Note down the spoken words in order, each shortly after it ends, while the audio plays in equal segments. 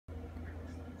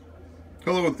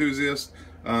Hello enthusiasts,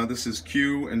 this is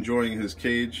Q enjoying his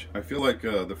cage. I feel like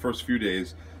the first few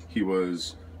days he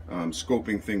was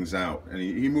scoping things out, and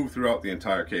he moved throughout the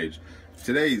entire cage.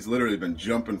 Today he's literally been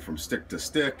jumping from stick to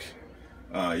stick.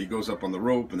 He goes up on the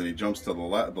rope and then he jumps to the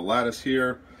lattice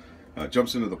here,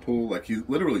 jumps into the pool. Like, he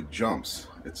literally jumps.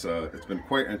 It's been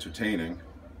quite entertaining,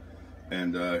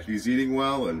 and he's eating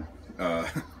well, and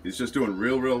he's just doing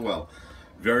real well.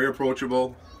 Very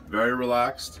approachable, very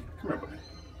relaxed. Come here, buddy.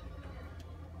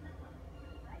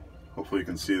 Hopefully you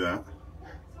can see that.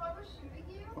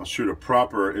 I'll shoot a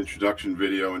proper introduction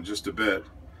video in just a bit,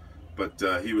 but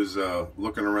he was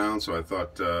looking around, so I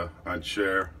thought I'd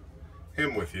share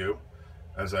him with you,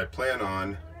 as I plan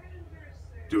on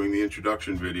doing the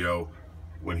introduction video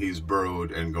when he's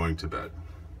burrowed and going to bed.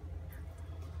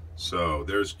 So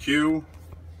there's Q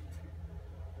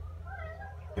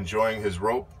enjoying his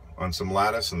rope on some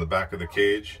lattice in the back of the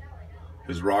cage.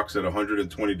 His rock's at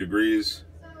 120 degrees.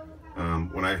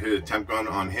 When I hit a temp gun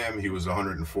on him, he was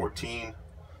 114,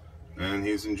 and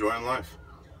he's enjoying life.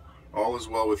 All is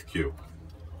well with Q.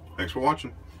 Thanks for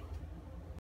watching.